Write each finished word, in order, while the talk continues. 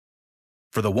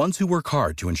For the ones who work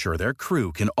hard to ensure their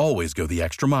crew can always go the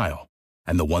extra mile,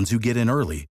 and the ones who get in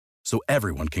early so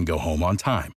everyone can go home on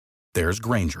time, there's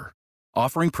Grainger,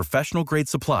 offering professional-grade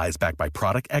supplies backed by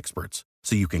product experts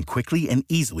so you can quickly and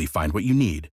easily find what you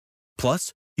need.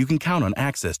 Plus, you can count on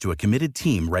access to a committed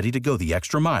team ready to go the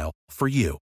extra mile for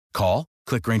you. Call,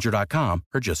 click Grainger.com,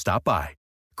 or just stop by.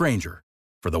 Grainger,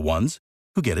 for the ones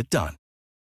who get it done.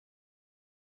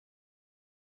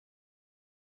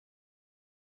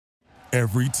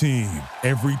 Every team,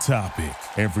 every topic,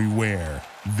 everywhere.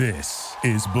 This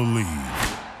is Bleav.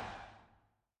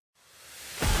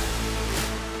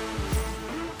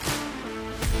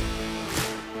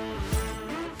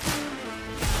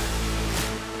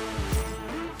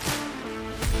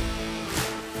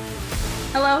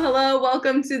 Hello.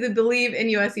 Welcome to the Bleav in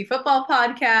USC Football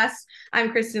podcast.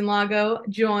 I'm Kristen Lago,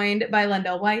 joined by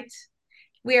Lendale White.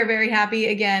 We are very happy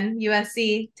again.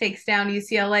 USC takes down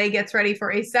UCLA, gets ready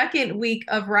for a second week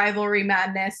of rivalry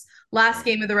madness. Last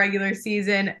game of the regular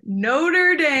season,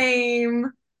 Notre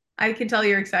Dame. I can tell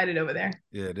you're excited over there.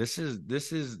 Yeah, this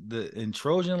is in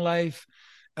Trojan life.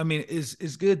 I mean, it's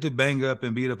good to bang up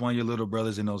and beat up on your little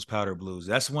brothers in those powder blues.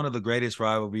 That's one of the greatest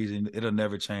rivalries, and it'll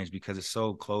never change because it's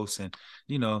so close. And,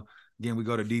 you know, again, we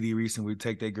go to DD Reese and we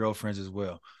take their girlfriends as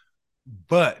well.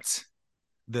 But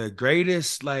the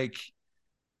greatest,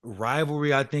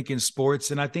 rivalry, I think, in sports,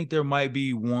 and I think there might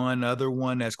be one other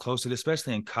one that's close to it,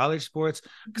 especially in college sports,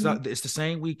 because it's the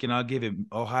same week, and I'll give it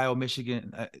Ohio,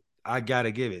 Michigan. I got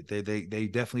to give it. They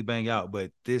definitely bang out. But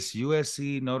this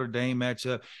USC Notre Dame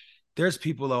matchup, there's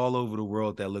people all over the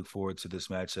world that look forward to this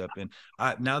matchup. And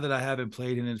now that I haven't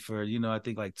played in it for, I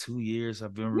think 2 years,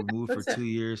 I've been removed for 2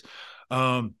 years.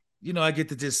 I get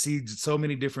to just see so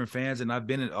many different fans, and I've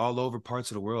been in all over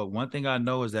parts of the world. One thing I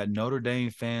know is that Notre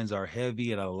Dame fans are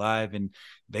heavy and alive, and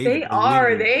they go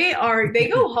hard.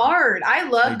 I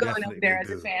love going up there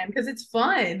as a fan because it's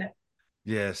fun.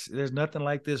 Yes, there's nothing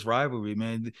like this rivalry,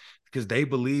 man, because they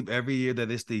believe every year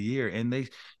that it's the year, and they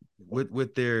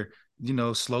with their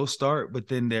slow start, but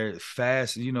then they're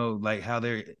fast, how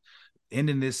they're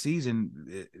ending this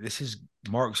season. This is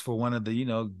marks for one of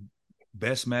the,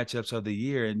 best matchups of the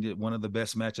year, and one of the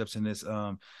best matchups in this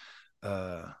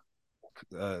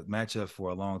matchup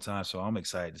for a long time. So I'm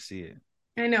excited to see it.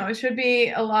 I know it should be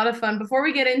a lot of fun. Before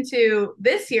we get into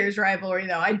this year's rivalry,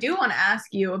 though, I do want to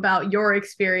ask you about your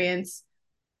experience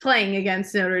playing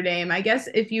against Notre Dame. I guess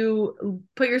if you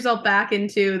put yourself back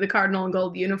into the Cardinal and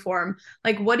Gold uniform,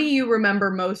 what do you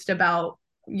remember most about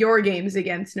your games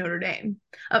against Notre Dame?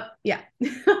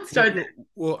 Let's start there.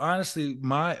 Well, honestly,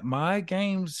 my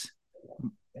games,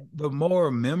 the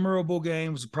more memorable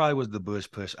games probably was the Bush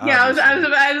push. Yeah, I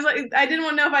was like, I didn't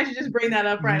want to know if I should just bring that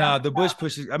up right now. No, the Bush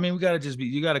push. I mean,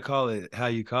 you got to call it how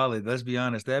you call it. Let's be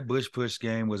honest. That Bush push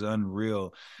game was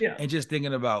unreal. Yeah. And just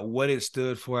thinking about what it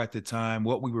stood for at the time,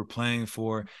 what we were playing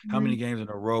for, how many games in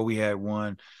a row we had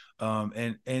won.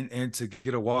 And to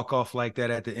get a walk-off like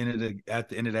that at the end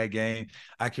of that game,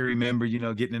 I can remember,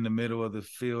 getting in the middle of the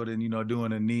field and,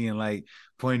 doing a knee and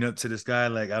pointing up to the sky.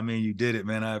 You did it,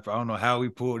 man. I don't know how we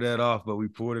pulled that off, but we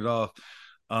pulled it off.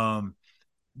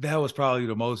 That was probably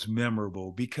the most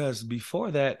memorable, because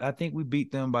before that, I think we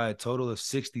beat them by a total of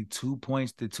 62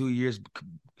 points the 2 years.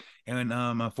 And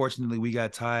unfortunately we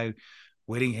got tied.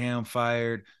 Whittingham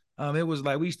fired. It was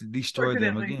we used to destroy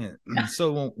them again. Yeah.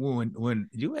 So when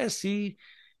USC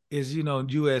is,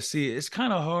 USC, it's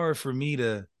kind of hard for me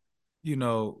to,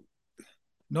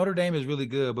 Notre Dame is really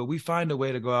good, but we find a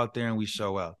way to go out there and we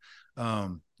show out.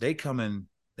 They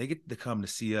get to come to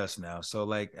see us now.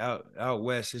 So out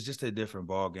west, it's just a different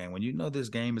ball game. When this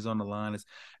game is on the line, it's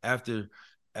after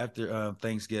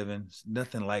Thanksgiving. It's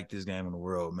nothing like this game in the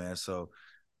world, man. So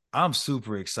I'm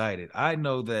super excited. I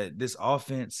know that this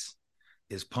offense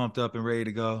is pumped up and ready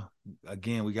to go.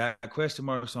 Again, we got question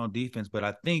marks on defense, but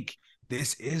I think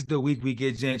this is the week we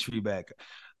get Gentry back.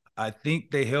 I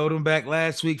think they held him back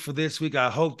last week for this week. I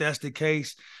hope that's the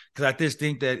case, because I just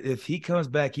think that if he comes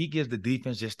back, he gives the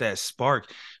defense just that spark.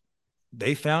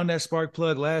 They found that spark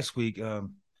plug last week.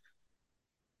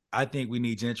 I think we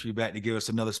need Gentry back to give us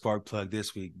another spark plug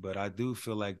this week, but I do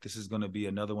feel like this is going to be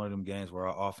another one of them games where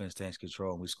our offense takes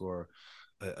control and we score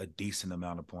a decent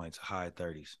amount of points, high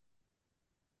 30s.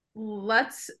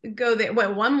 Let's go there.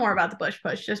 Wait, one more about the Bush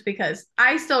push, just because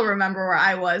I still remember where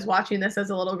I was watching this as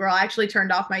a little girl. I actually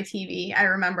turned off my TV. I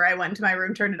remember I went into my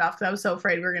room, turned it off because I was so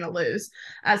afraid we were going to lose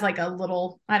as a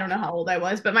little, I don't know how old I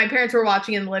was, but my parents were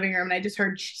watching in the living room and I just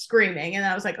heard screaming and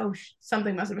I was like, oh,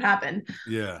 something must have happened.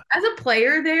 Yeah. As a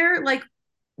player there,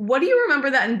 what do you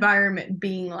remember that environment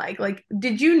being like?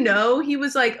 Did you know he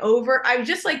was over? I'm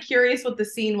just curious what the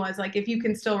scene was if you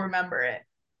can still remember it.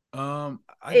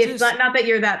 If not that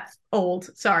you're that old.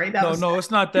 Sorry, that was no,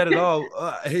 it's not that at all.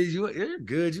 Hey, you're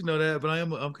good, you know that, but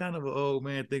I'm kind of an old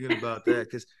man thinking about that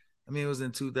because I mean it was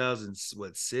in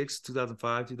 2006,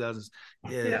 2005, 2000.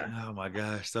 Yeah. Oh my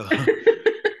gosh. So,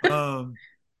 um,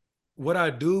 what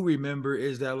I do remember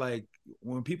is that like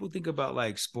when people think about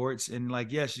like sports and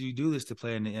like yes, you do this to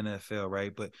play in the NFL,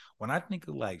 right? But when I think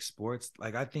of like sports,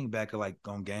 like I think back of like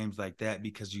on games like that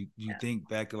because you think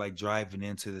back of like driving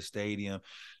into the stadium.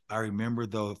 I remember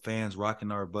the fans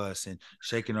rocking our bus and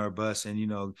shaking our bus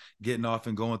and getting off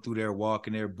and going through there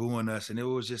walking there booing us and it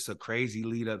was just a crazy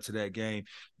lead up to that game.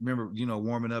 Remember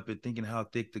warming up and thinking how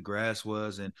thick the grass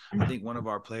was and I think one of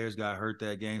our players got hurt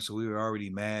that game so we were already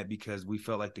mad because we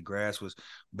felt like the grass was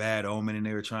bad omen and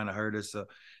they were trying to hurt us. So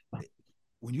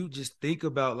when you just think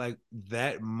about like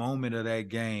that moment of that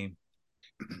game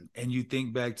and you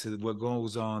think back to what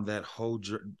goes on that whole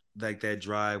like that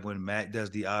drive when Matt does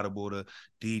the audible to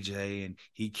DJ and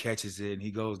he catches it and he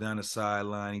goes down the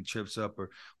sideline, he trips up, or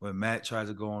when Matt tries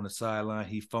to go on the sideline,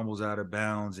 he fumbles out of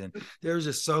bounds. And there's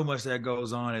just so much that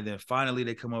goes on. And then finally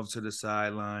they come over to the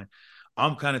sideline.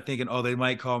 I'm kind of thinking, oh, they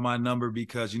might call my number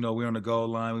because, we're on the goal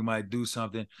line. We might do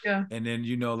something. Yeah. And then,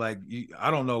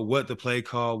 I don't know what the play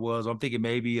call was. I'm thinking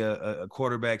maybe a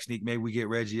quarterback sneak. Maybe we get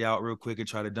Reggie out real quick and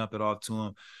try to dump it off to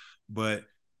him. But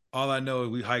all I know is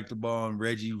we hike the ball and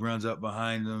Reggie runs up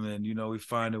behind them and, we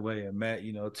find a way and Matt,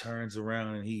 turns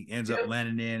around and he ends up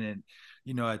landing in.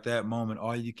 And, at that moment,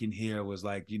 all you can hear was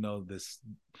like, this,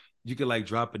 you could like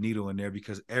drop a needle in there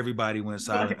because everybody went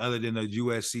silent other than the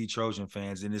USC Trojan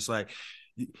fans. And it's like,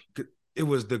 it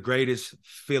was the greatest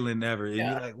feeling ever. And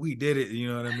you're like, we did it.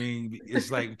 You know what I mean?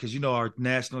 It's like, because, our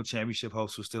national championship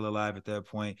hopes were still alive at that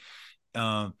point.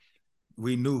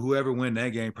 We knew whoever win that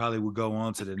game probably would go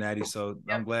on to the Natty. So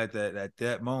I'm glad that at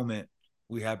that moment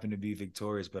we happened to be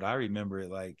victorious. But I remember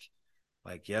it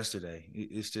like yesterday.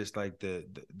 It's just like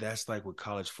that's like what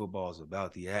college football is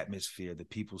about, the atmosphere, the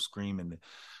people screaming,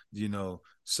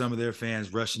 some of their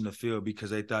fans rushing the field because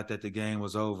they thought that the game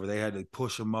was over. They had to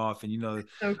push them off and,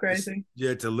 so crazy. You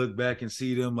had to look back and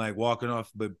see them like walking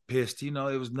off, but pissed, it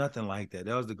was nothing like that.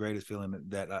 That was the greatest feeling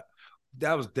that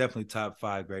was definitely top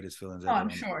 5 greatest feelings ever. I'm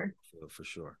sure. For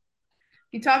sure.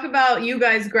 You talk about you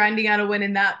guys grinding out a win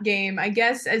in that game. I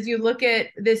guess as you look at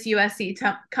this USC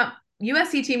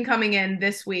team coming in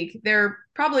this week, they're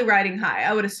probably riding high,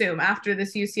 I would assume, after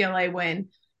this UCLA win.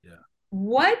 Yeah.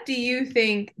 What do you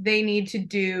think they need to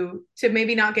do to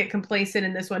maybe not get complacent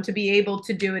in this one, to be able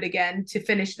to do it again, to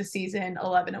finish the season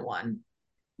 11-1?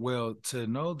 Well, to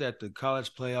know that the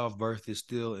college playoff berth is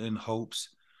still in hopes,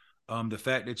 the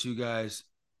fact that you guys,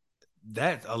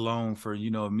 that alone for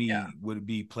me would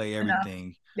be play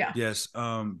everything. Yeah. Yes.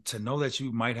 To know that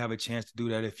you might have a chance to do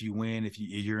that if you win, if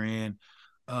you're in.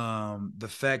 The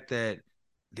fact that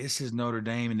this is Notre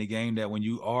Dame in the game that when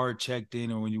you are checked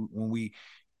in or when we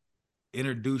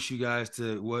introduce you guys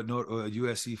to what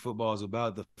USC football is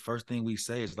about, the first thing we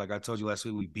say is, like I told you last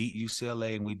week, we beat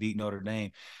UCLA and we beat Notre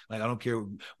Dame. Like, I don't care.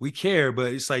 We care,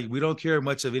 but it's like we don't care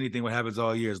much of anything what happens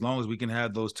all year as long as we can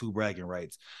have those 2 bragging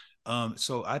rights.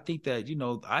 So I think that,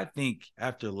 I think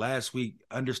after last week,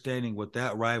 understanding what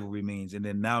that rivalry means, and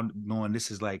then now knowing this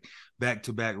is like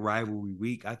back-to-back rivalry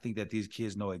week, I think that these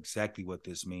kids know exactly what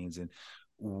this means and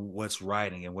what's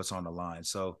riding and what's on the line.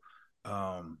 So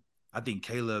I think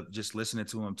Caleb, just listening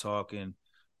to him talking,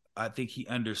 I think he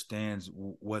understands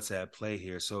what's at play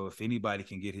here. So if anybody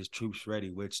can get his troops ready,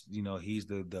 which, he's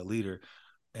the leader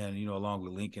and, along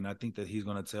with Lincoln, I think that he's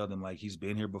going to tell them, like, he's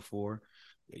been here before.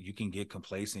 You can get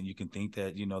complacent. You can think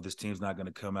that, this team's not going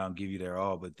to come out and give you their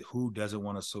all, but who doesn't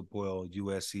want to spoil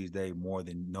USC's day more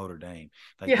than Notre Dame?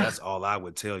 Like, that's all I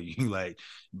would tell you. Like,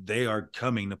 they are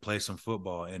coming to play some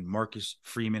football, and Marcus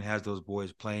Freeman has those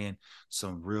boys playing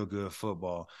some real good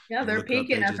football. Yeah, they're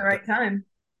peaking at the right time.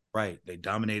 Right. They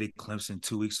dominated Clemson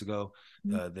 2 weeks ago.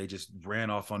 They just ran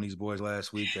off on these boys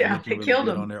last week. They killed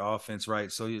them on their offense.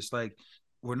 Right. So it's like,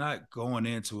 we're not going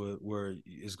into it where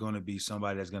it's going to be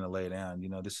somebody that's going to lay down.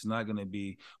 This is not going to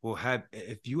be,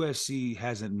 if USC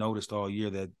hasn't noticed all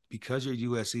year that because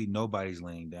you're USC, nobody's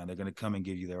laying down. They're going to come and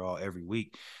give you their all every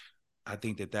week. I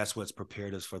think that that's what's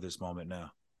prepared us for this moment now.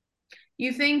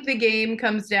 You think the game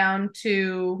comes down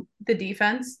to the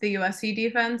defense, the USC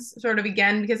defense, sort of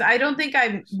again, because I don't think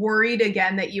I'm worried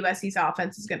again that USC's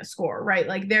offense is going to score, right?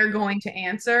 Like, they're going to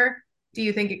answer. Do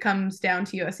you think it comes down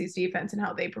to USC's defense and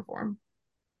how they perform?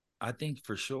 I think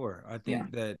for sure. I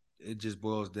think that it just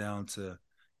boils down to,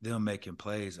 them making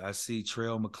plays. I see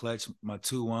Trail McClutch, my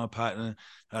 2-1 partner.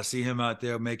 I see him out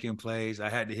there making plays. I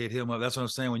had to hit him up. That's what I'm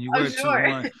saying. When you wear sure.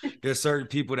 2-1, there's certain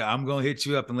people that I'm going to hit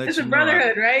you up and let It's you a know.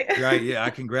 brotherhood, right? Right. Yeah. I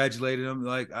congratulated him.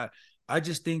 Like, I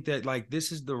just think that, like,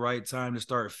 this is the right time to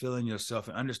start feeling yourself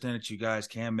and understand that you guys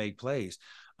can make plays.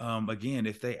 Again,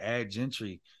 if they add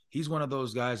Gentry, he's one of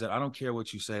those guys that I don't care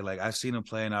what you say. Like, I've seen him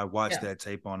play and I watched that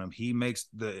tape on him. He makes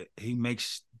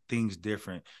things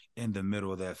different in the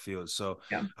middle of that field. So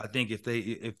I think if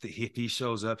he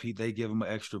shows up, they give him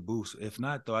an extra boost. If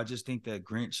not, though, I just think that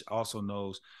Grinch also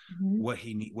knows what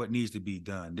needs to be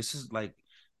done. This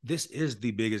is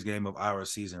the biggest game of our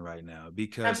season right now,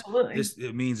 because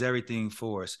it means everything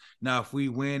for us. Now, if we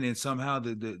win and somehow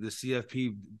the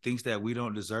CFP thinks that we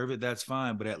don't deserve it, that's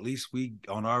fine. But at least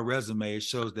on our resume, it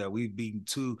shows that we've beaten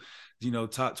two,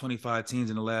 top 25 teams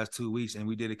in the last 2 weeks, and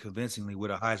we did it convincingly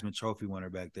with a Heisman Trophy winner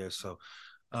back there. So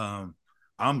I'm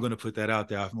going to put that out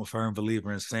there. I'm a firm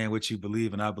believer in saying what you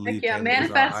believe, and I believe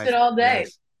manifest it all day.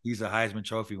 Yes, he's a Heisman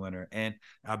Trophy winner, and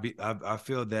I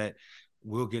feel that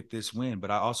we'll get this win.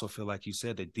 But I also feel, like you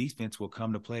said, the defense will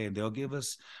come to play, and they'll give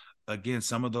us, again,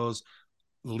 some of those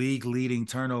league leading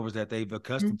turnovers that they've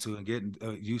accustomed to and getting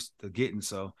used to getting.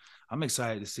 So I'm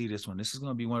excited to see this one. This is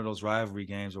going to be one of those rivalry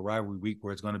games or rivalry week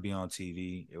where it's going to be on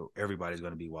TV. Everybody's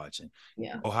going to be watching.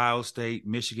 Ohio State,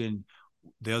 Michigan,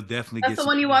 they'll definitely That's the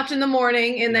one you watch in the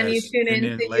morning, and then you tune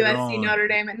in to USC Notre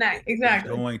Dame at night.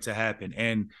 Exactly. It's going to happen.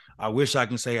 And I wish I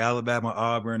can say Alabama,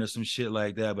 Auburn, or some shit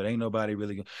like that, but ain't nobody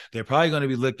really. They're probably going to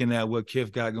be looking at what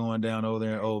Kiff got going down over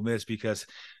there in Ole Miss, because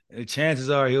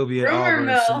chances are he'll be at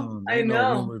Auburn soon. I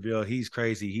know. Rumorville. He's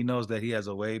crazy. He knows that he has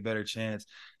a way better chance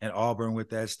at Auburn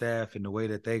with that staff and the way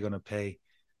that they're going to pay.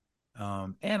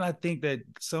 And I think that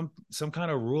some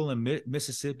kind of rule in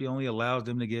Mississippi only allows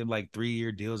them to give like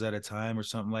 3-year deals at a time or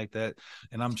something like that.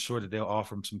 And I'm sure that they'll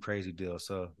offer him some crazy deals.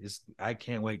 So I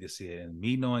can't wait to see it. And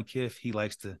me knowing Kiff, he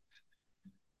likes to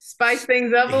spice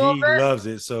things up a little bit. He loves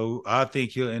it. So I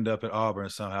think he'll end up at Auburn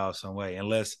somehow, some way,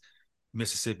 unless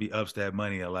Mississippi ups that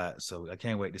money a lot. So I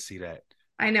can't wait to see that.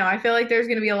 I know. I feel like there's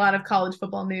going to be a lot of college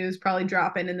football news probably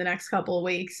dropping in the next couple of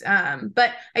weeks.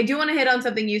 But I do want to hit on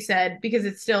something you said, because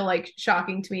it's still like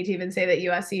shocking to me to even say that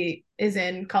USC is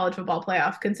in college football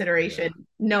playoff consideration,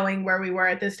 knowing where we were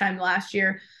at this time last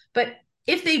year. But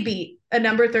if they beat a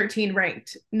number 13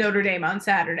 ranked Notre Dame on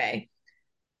Saturday,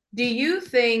 do you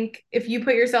think, if you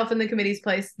put yourself in the committee's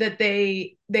place, that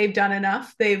they've done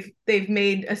enough? They've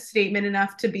made a statement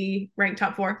enough to be ranked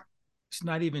top 4? It's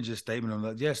not even just statement on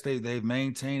that. Yes, they've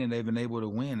maintained and they've been able to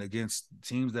win against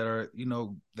teams that are,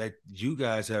 that you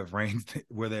guys have ranked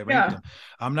where they ranked them.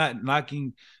 I'm not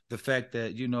knocking the fact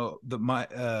that,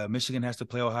 Michigan has to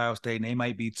play Ohio State and they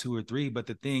might be 2 or 3, but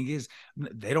the thing is,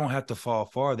 they don't have to fall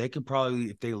far. They can probably,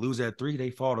 if they lose at 3,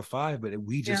 they fall to 5, but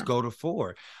we just go to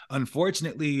 4.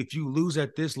 Unfortunately, if you lose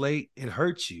at this late, it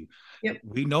hurts you. Yep.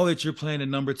 We know that you're playing the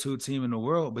number 2 team in the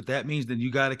world, but that means that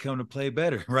you got to come to play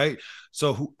better, right?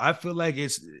 So I feel like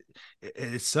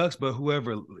it sucks, but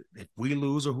if we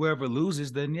lose or whoever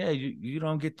loses, then you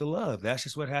don't get the love. That's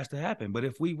just what has to happen. But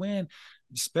if we win,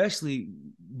 especially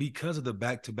because of the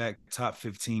back-to-back top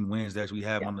 15 wins that we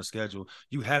have on the schedule,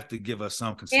 you have to give us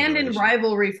some consideration. And in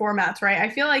rivalry formats, right? I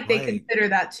feel like they consider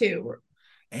that too.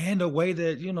 And the way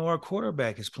that, our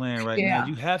quarterback is playing right now,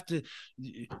 you have to.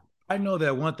 I know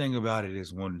that one thing about it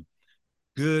is, when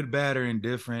good, bad, or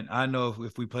indifferent, I know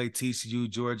if we play TCU,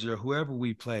 Georgia, or whoever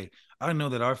we play, I know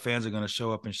that our fans are going to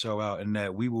show up and show out, and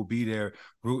that we will be there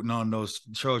rooting on those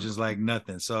Trojans like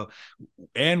nothing. So,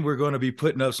 and we're going to be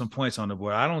putting up some points on the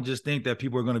board. I don't just think that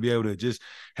people are going to be able to just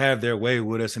have their way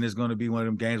with us, and it's going to be one of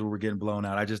them games where we're getting blown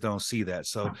out. I just don't see that.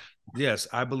 So, yes,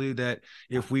 I believe that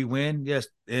if we win, yes,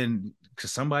 and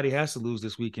because somebody has to lose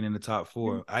this weekend in the top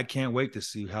 4. I can't wait to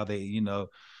see how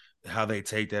they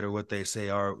take that, or what they say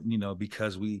are,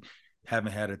 because we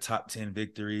haven't had a top 10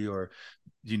 victory, or,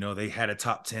 they had a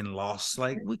top 10 loss.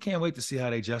 Like, we can't wait to see how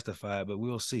they justify it, but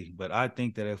we'll see. But I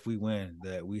think that if we win,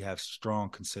 that we have strong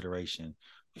consideration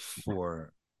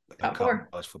for a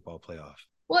college football playoff.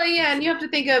 Well, yeah, and you have to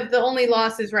think of the only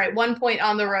losses, right? 1 point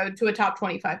on the road to a top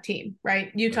 25 team,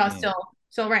 right? Utah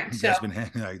still ranked. So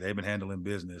they've been handling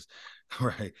business,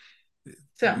 right?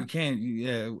 So I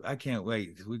can't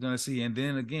wait. We're gonna see, and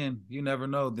then again, you never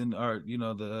know. Then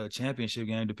the championship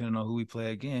game, depending on who we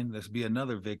play again, let's be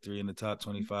another victory in the top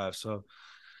 25. So,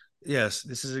 yes,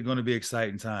 this is going to be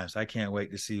exciting times. I can't wait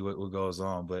to see what goes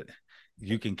on. But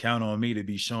you can count on me to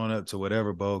be showing up to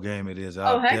whatever bowl game it is.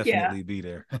 I'll definitely be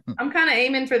there. I'm kind of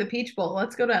aiming for the Peach Bowl.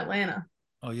 Let's go to Atlanta.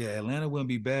 Oh yeah, Atlanta wouldn't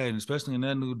be bad, and especially in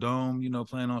that new dome.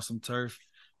 Playing on some turf.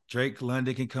 Drake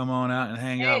London can come on out and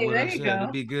hang out Hey, with there us. you Yeah, go.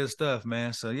 it'd be good stuff,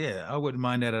 man. So yeah, I wouldn't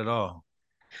mind that at all.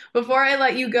 Before I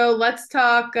let you go, let's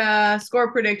talk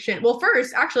score prediction. Well,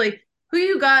 first, actually, who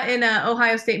you got in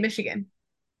Ohio State, Michigan?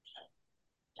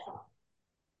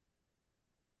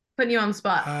 Putting you on the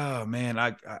spot. Oh man,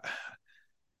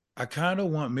 I kind of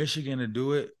want Michigan to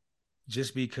do it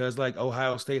just because like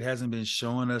Ohio State hasn't been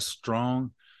showing us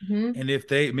strong. Mm-hmm. And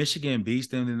if Michigan beats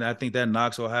them, then I think that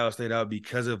knocks Ohio State out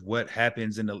because of what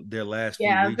happens in their last few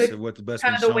Yeah, weeks of what the best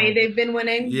kind been of the way shown. they've been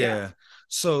winning. Yeah.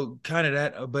 So kind of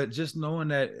that, but just knowing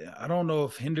that I don't know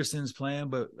if Henderson's playing,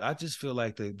 but I just feel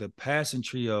like the passing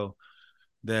trio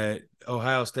that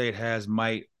Ohio State has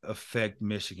might affect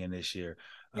Michigan this year.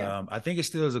 Yeah. I think it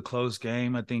still is a close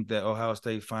game. I think that Ohio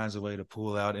State finds a way to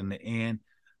pull out in the end,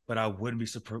 but I wouldn't be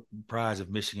surprised if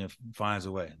Michigan finds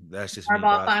a way. That's just me.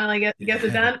 Harbaugh finally gets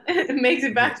it done. Makes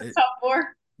it back to top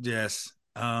four. Yes.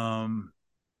 And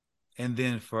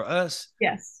then for us,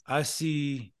 yes, I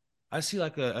see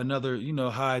like another,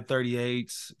 high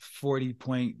 38s,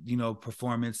 40-point,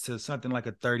 performance to something like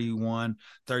a 31,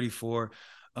 34.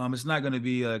 It's not going to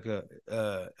be like a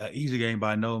easy game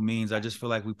by no means. I just feel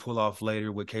like we pull off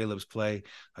later with Caleb's play.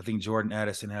 I think Jordan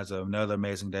Addison has another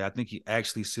amazing day. I think he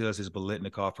actually seals his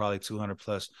Biletnikoff probably 200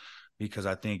 plus because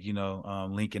I think,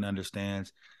 Lincoln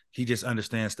understands. He just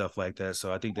understands stuff like that.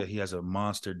 So I think that he has a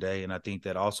monster day. And I think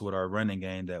that also with our running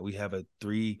game that we have a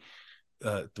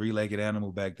three-legged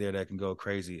animal back there that can go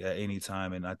crazy at any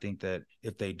time. And I think that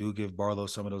if they do give Barlow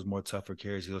some of those more tougher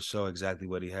carries, he'll show exactly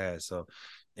what he has. So,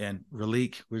 and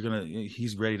Raleek,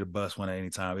 he's ready to bust one at any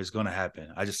time. It's going to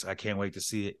happen. I can't wait to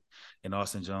see it. And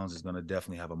Austin Jones is going to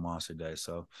definitely have a monster day.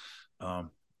 So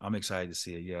I'm excited to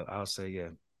see it. Yeah. I'll say,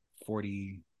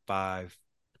 45,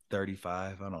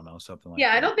 35. I don't know, something like that.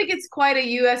 Yeah, I don't think it's quite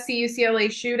a USC UCLA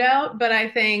shootout, but I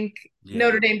think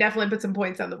Notre Dame definitely put some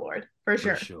points on the board for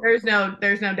sure. There's no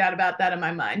doubt about that in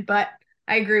my mind. But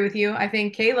I agree with you. I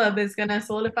think Caleb is going to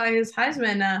solidify his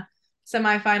Heisman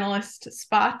semifinalist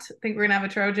spot. I think we're gonna have a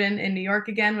Trojan in New York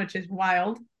again, which is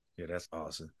wild. Yeah, that's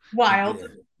awesome. Wild.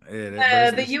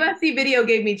 Yeah, the USC video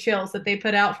gave me chills that they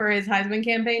put out for his Heisman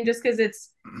campaign, just because it's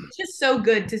just so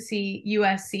good to see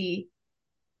USC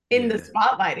in the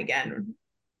spotlight again.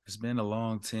 It's been a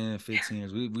long 10, 15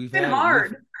 years. We've been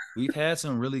hard. We've had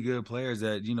some really good players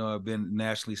that, have been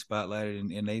nationally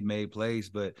spotlighted and they've made plays,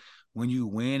 but when you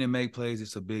win and make plays,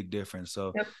 it's a big difference.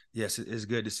 So yes, it's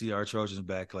good to see our Trojans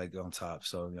back like on top.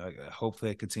 So I hope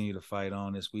they continue to fight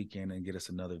on this weekend and get us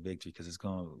another victory because it's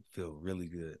going to feel really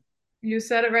good. You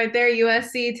said it right there.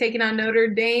 USC taking on Notre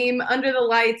Dame under the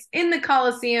lights in the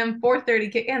Coliseum,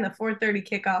 4:30 kick and the 4:30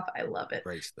 kickoff. I love it.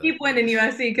 Great stuff. Keep winning,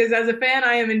 USC, because as a fan,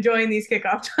 I am enjoying these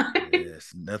kickoff times.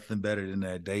 Yes, nothing better than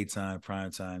that daytime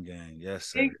primetime game. Yes,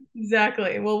 sir.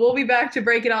 Exactly. Well, we'll be back to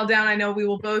break it all down. I know we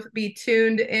will both be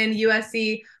tuned in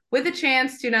USC with a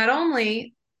chance to not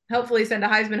only hopefully send a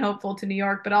Heisman hopeful to New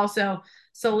York, but also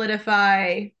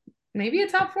solidify maybe a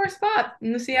top 4 spot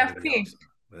in the CFP. Awesome.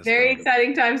 Very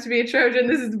exciting times to be a Trojan.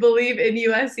 This is the Bleav in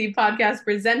USC podcast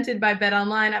presented by Bet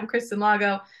Online. I'm Kristen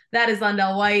Lago. That is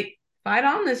Lendale White. Fight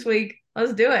on this week.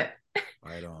 Let's do it.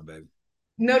 Fight on, baby.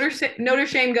 Notre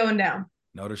Shame going down.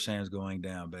 Notre Shame's going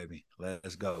down, baby.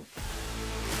 Let's go.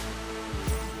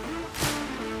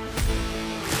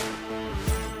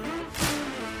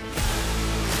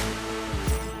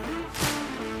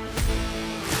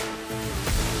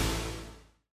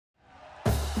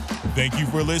 Thank you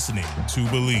for listening to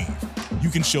Bleav. You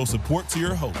can show support to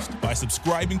your host by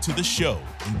subscribing to the show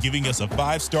and giving us a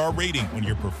 5-star rating on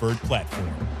your preferred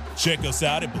platform. Check us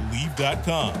out at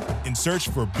Bleav.com and search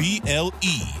for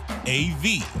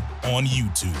BLEAV on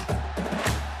YouTube.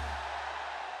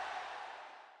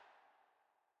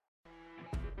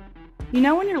 You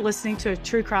know when you're listening to a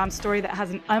true crime story that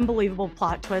has an unbelievable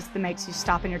plot twist that makes you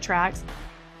stop in your tracks?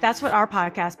 That's what our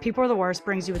podcast, People Are the Worst,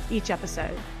 brings you with each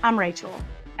episode. I'm Rachel.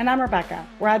 And I'm Rebecca.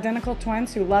 We're identical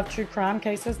twins who love true crime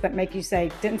cases that make you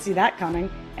say, didn't see that coming,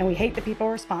 and we hate the people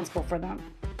responsible for them.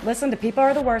 Listen to People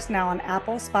Are the Worst now on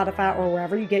Apple, Spotify, or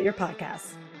wherever you get your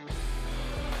podcasts.